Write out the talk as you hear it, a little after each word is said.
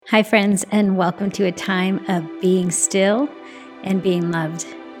Hi, friends, and welcome to a time of being still and being loved.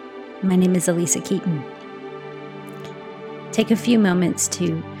 My name is Elisa Keaton. Take a few moments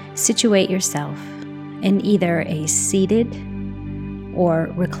to situate yourself in either a seated or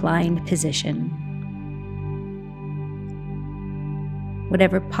reclined position.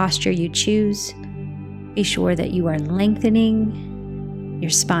 Whatever posture you choose, be sure that you are lengthening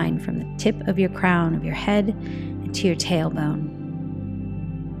your spine from the tip of your crown of your head and to your tailbone.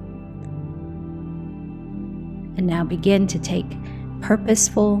 And now begin to take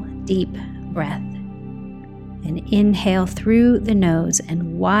purposeful, deep breath. And inhale through the nose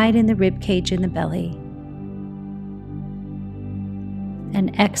and widen the rib cage in the belly.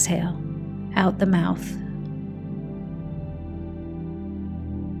 And exhale out the mouth.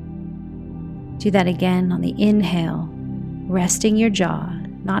 Do that again on the inhale, resting your jaw,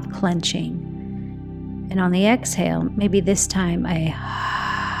 not clenching. And on the exhale, maybe this time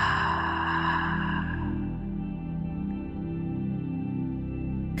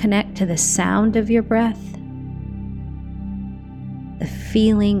connect to the sound of your breath, the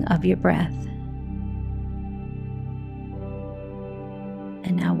feeling of your breath.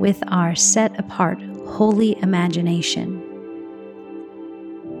 And now with our set apart holy imagination,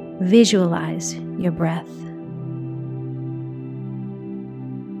 visualize your breath.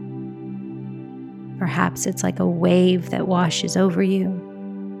 Perhaps it's like a wave that washes over you,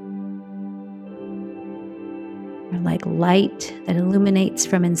 or like light that illuminates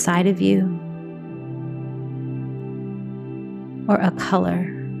from inside of you, or a color.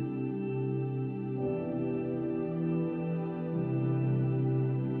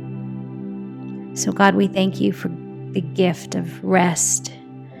 So God, we thank you for the gift of rest,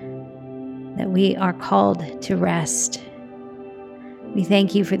 that we are called to rest. We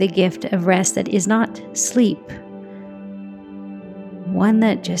thank you for the gift of rest that is not sleep, one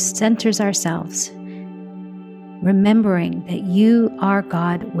that just centers ourselves, remembering that you are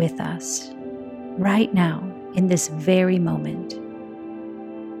God with us right now in this very moment.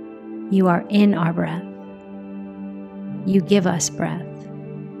 You are in our breath. You give us breath,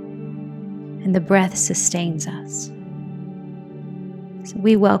 and the breath sustains us. So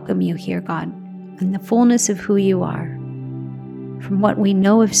we welcome you here, God, in the fullness of who you are. From what we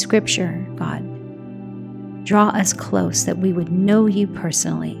know of Scripture, God, draw us close that we would know you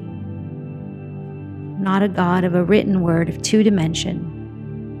personally. Not a God of a written word of 2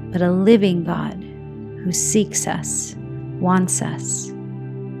 dimension, but a living God who seeks us, wants us,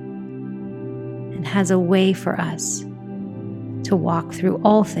 and has a way for us to walk through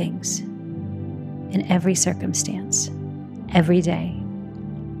all things in every circumstance, every day.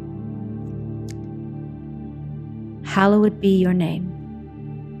 Hallowed be your name,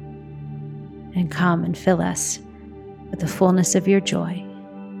 and come and fill us with the fullness of your joy.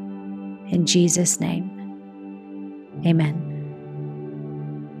 In Jesus' name, amen.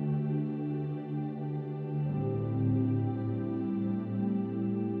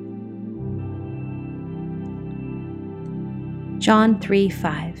 John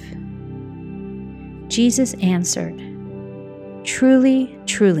 3:5. Jesus answered, "Truly,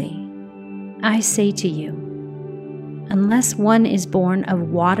 truly, I say to you, unless one is born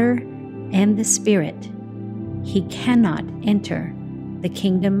of water and the Spirit, he cannot enter the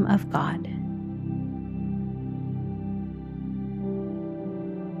kingdom of God."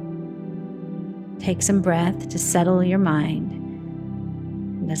 Take some breath to settle your mind.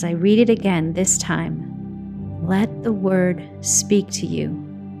 And as I read it again this time, let the word speak to you.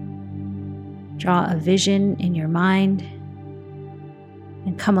 Draw a vision in your mind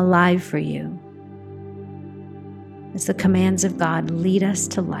and come alive for you as the commands of God lead us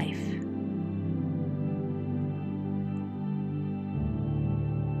to life.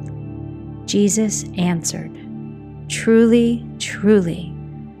 Jesus answered, "Truly, truly,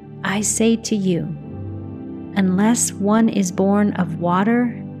 I say to you, unless one is born of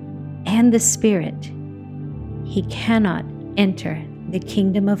water and the Spirit, he cannot enter the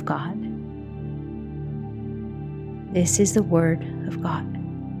kingdom of God." This is the word of God.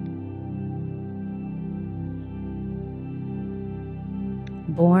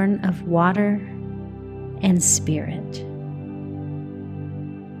 Born of water and Spirit.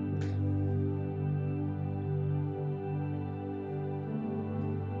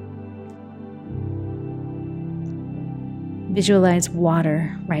 Visualize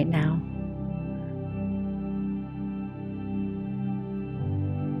water right now.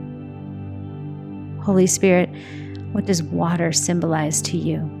 Holy Spirit, what does water symbolize to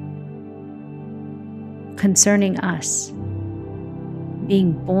you concerning us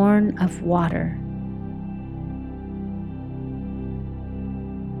being born of water?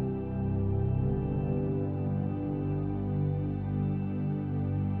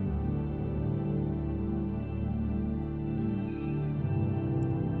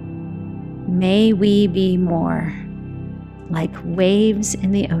 May we be more like waves in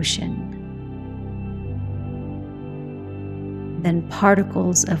the ocean than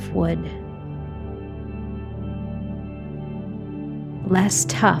particles of wood. Less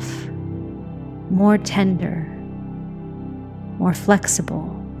tough, more tender, more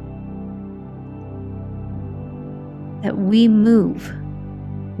flexible. That we move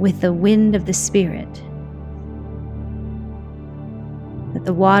with the wind of the Spirit. That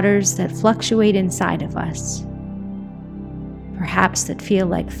the waters that fluctuate inside of us, perhaps that feel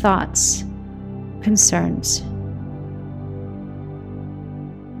like thoughts, concerns,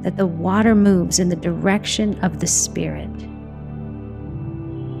 that the water moves in the direction of the Spirit.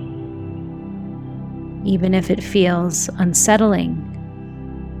 Even if it feels unsettling,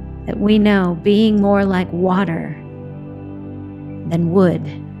 that we know being more like water than wood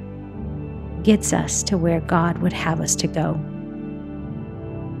gets us to where God would have us to go.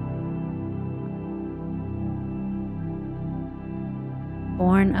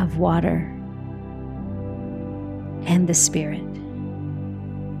 Born of water and the Spirit.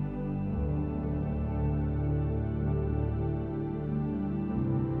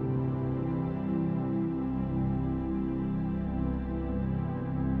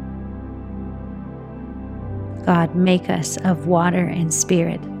 God, make us of water and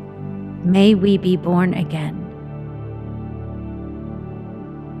spirit. May we be born again.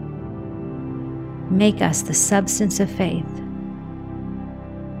 Make us the substance of faith,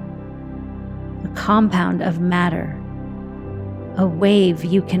 a compound of matter, a wave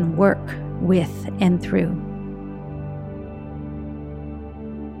you can work with and through.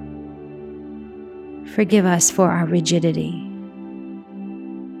 Forgive us for our rigidity,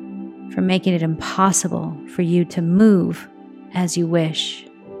 for making it impossible for you to move as you wish.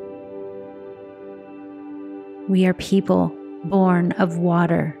 We are people born of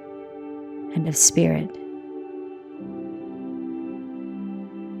water and of spirit.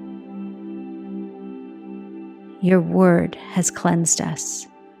 Your word has cleansed us.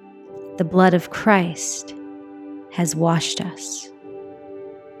 The blood of Christ has washed us.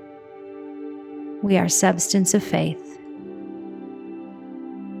 We are substance of faith,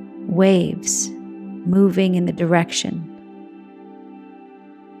 waves moving in the direction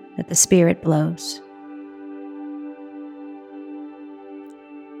that the Spirit blows.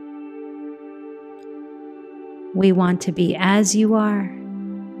 We want to be as you are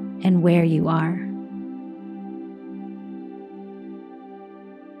and where you are.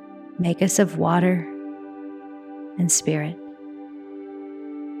 Make us of water and spirit.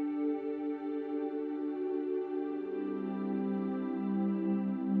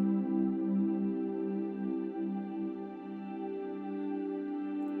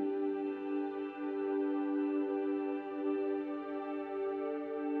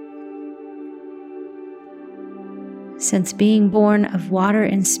 Since being born of water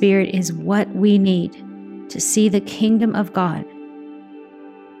and spirit is what we need to see the kingdom of God,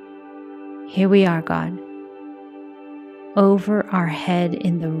 here we are, God, over our head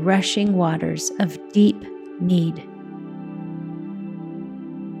in the rushing waters of deep need.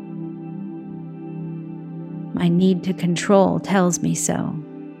 My need to control tells me so.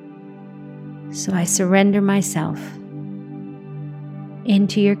 So I surrender myself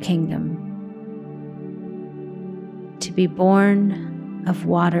into your kingdom to be born of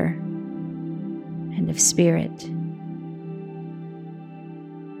water and of spirit.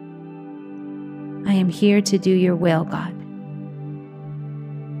 I am here to do your will, God.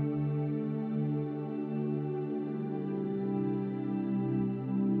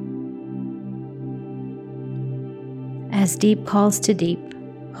 As deep calls to deep,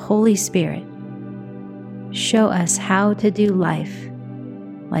 Holy Spirit, show us how to do life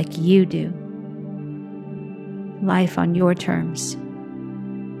like you do. Life on your terms.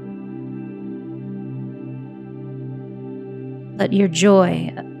 Let your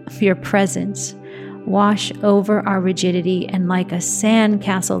joy, your presence, wash over our rigidity, and like a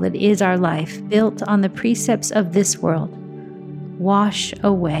sandcastle that is our life, built on the precepts of this world, wash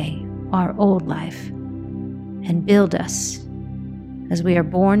away our old life and build us as we are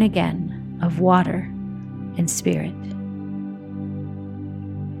born again of water and spirit.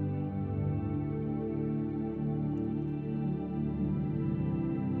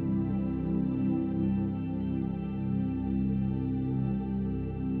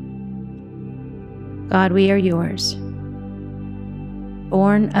 God, we are yours,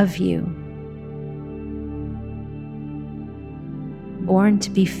 born of you, born to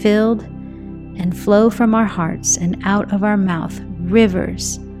be filled and flow from our hearts and out of our mouth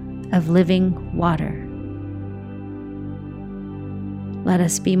rivers of living water. Let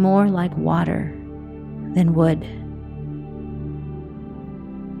us be more like water than wood.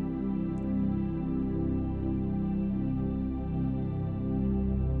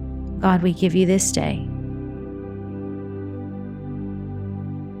 God, we give you this day.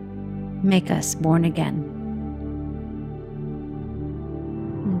 Make us born again.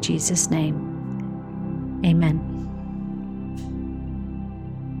 In Jesus' name, amen.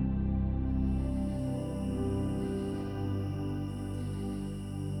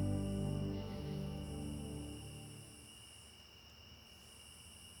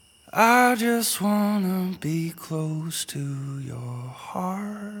 I just wanna be close to your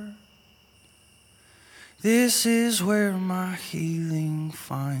heart. This is where my healing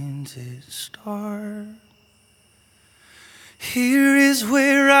finds its start. Here is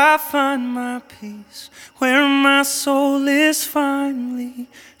where I find my peace, where my soul is finally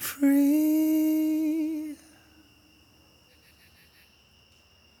free.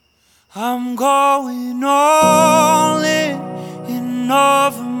 I'm going all in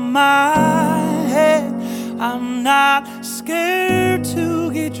over my head. I'm not scared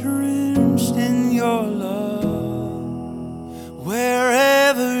to get drenched in your love.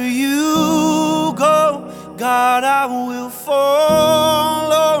 Wherever you go, God, I will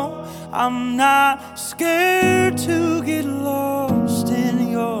follow. I'm not scared to get lost in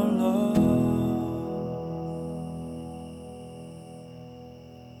your love.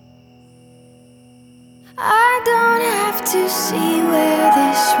 I don't have to see where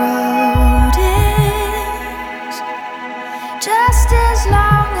this road ends, just as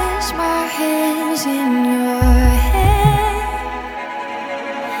long as my hand's in your hand.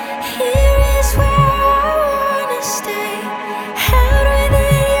 Here is where I wanna stay, held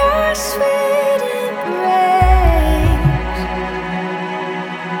within your sweet embrace.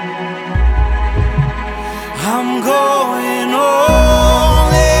 I'm going all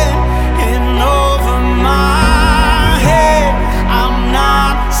in over my head. I'm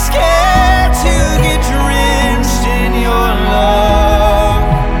not scared to get drenched in your love.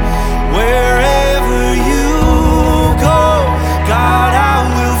 Wherever you go, God, I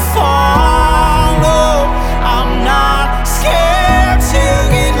will follow. I'm not scared to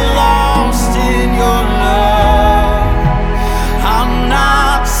get lost in your love. I'm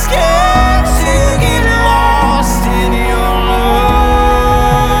not scared to get lost in your love.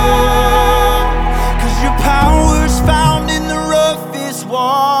 'Cause your power's found in the roughest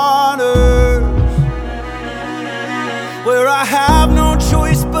waters, where I have no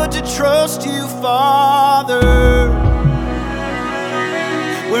choice but to trust you, Father.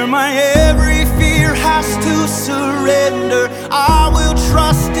 Where my every fear has to surrender, I will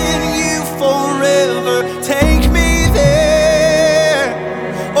trust in you forever. Take me there,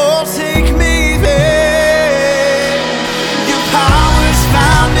 oh take me there. Your power's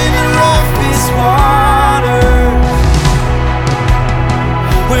found in the roughest waters,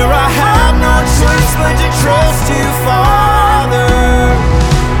 where I have no choice but to trust you, Father.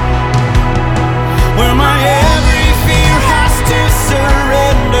 Where my every fear has to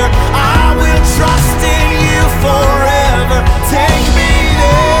surrender, I will trust in you forever. Take me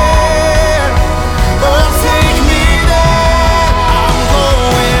there, oh take me there. I'm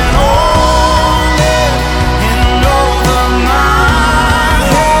going all in over my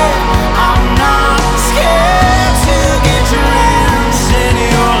head. I'm not scared to get drenched in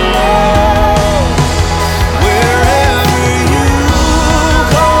your love. Wherever you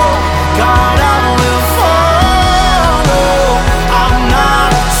go, God, I will follow. I'm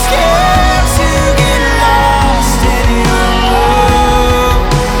not scared to get lost in your love.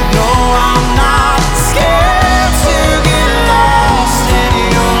 No, I'm not scared to get lost in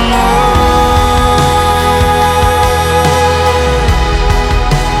your love.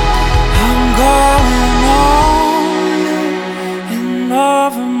 I'm going all in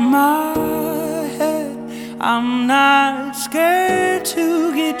over my head. I'm not scared to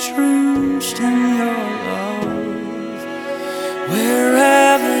get drenched in your love.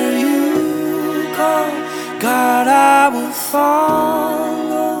 Wherever you go, God, I will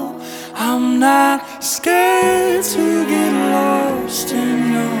follow. I'm not scared to get lost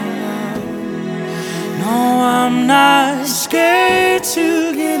in your love. No, I'm not scared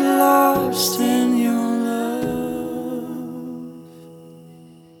to get lost in your